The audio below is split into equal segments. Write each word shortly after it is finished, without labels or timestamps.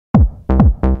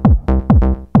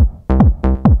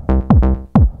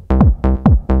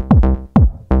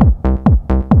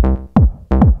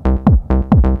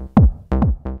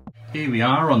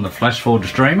on the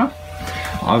Flashforge Dreamer.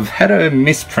 I've had a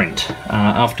misprint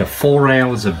after 4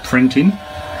 hours of printing.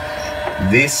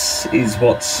 This is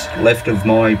what's left of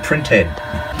my print head.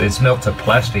 There's melted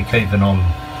plastic even on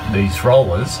these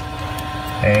rollers,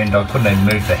 and I couldn't even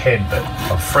move the head, but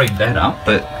I've freed that up,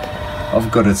 but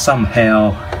I've got to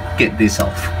somehow get this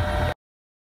off.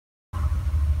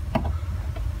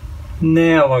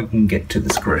 Now I can get to the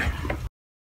screw.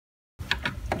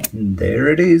 And there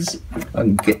it is.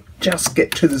 I can just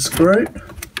get to the screw.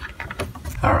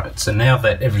 Alright, so now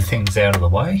that everything's out of the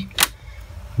way,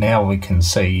 now we can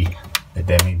see the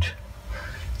damage.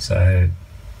 So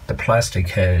the plastic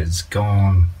has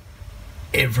gone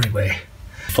everywhere.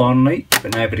 Finally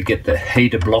been able to get the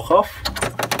heater block off.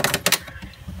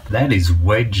 That is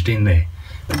wedged in there.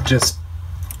 Just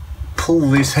pull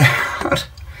this out.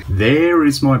 There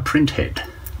is my print head.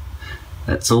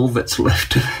 That's all that's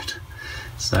left of it.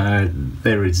 So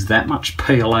there is that much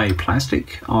PLA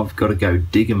plastic. I've got to go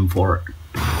digging for it.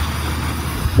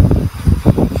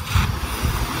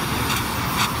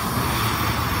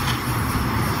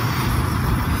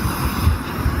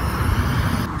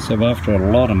 So after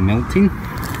a lot of melting,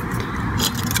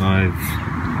 I've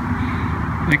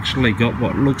actually got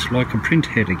what looks like a print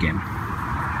head again.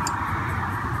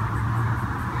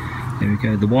 There we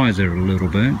go. The wires are a little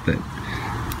burnt, but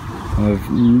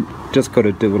I've just got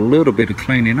to do a little bit of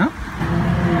cleaning up,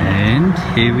 and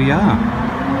here we are.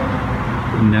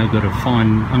 Now got to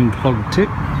find unclogged tip.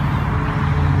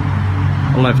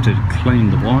 I'll have to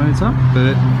clean the wires up,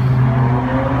 but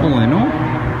all in all,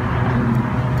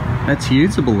 that's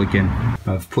usable again.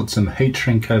 I've put some heat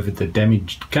shrink over the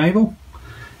damaged cable,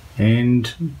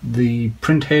 and the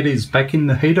print head is back in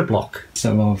the heater block.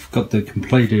 So I've got the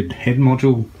completed head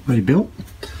module rebuilt.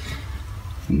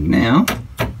 And now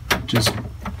just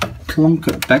plonk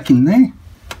it back in there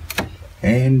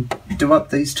and do up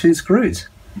these 2 screws.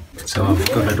 So I've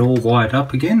got it all wired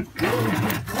up again,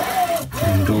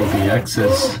 and all the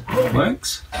axis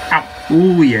works.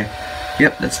 Oh yeah,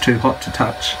 yep, that's too hot to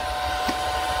touch.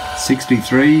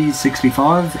 63,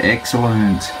 65,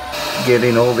 excellent.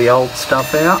 Getting all the old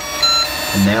stuff out,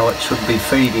 and now it should be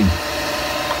feeding.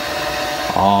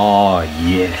 Oh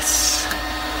yes.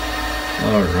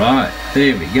 Alright,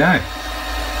 there we go.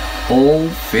 All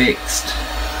fixed.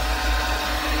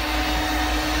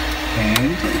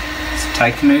 And it's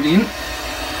taken it in,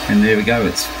 and there we go,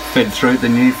 it's fed through the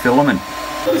new filament.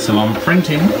 So I'm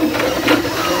printing. There we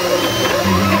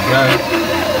go.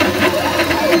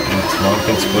 Looks like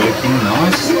it's working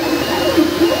nice.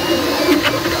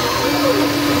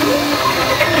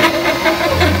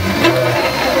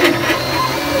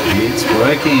 It's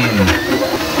working.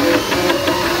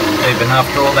 Even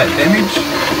after all that damage,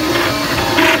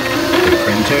 the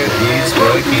printer is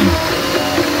working.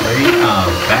 We are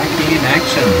back in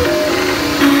action.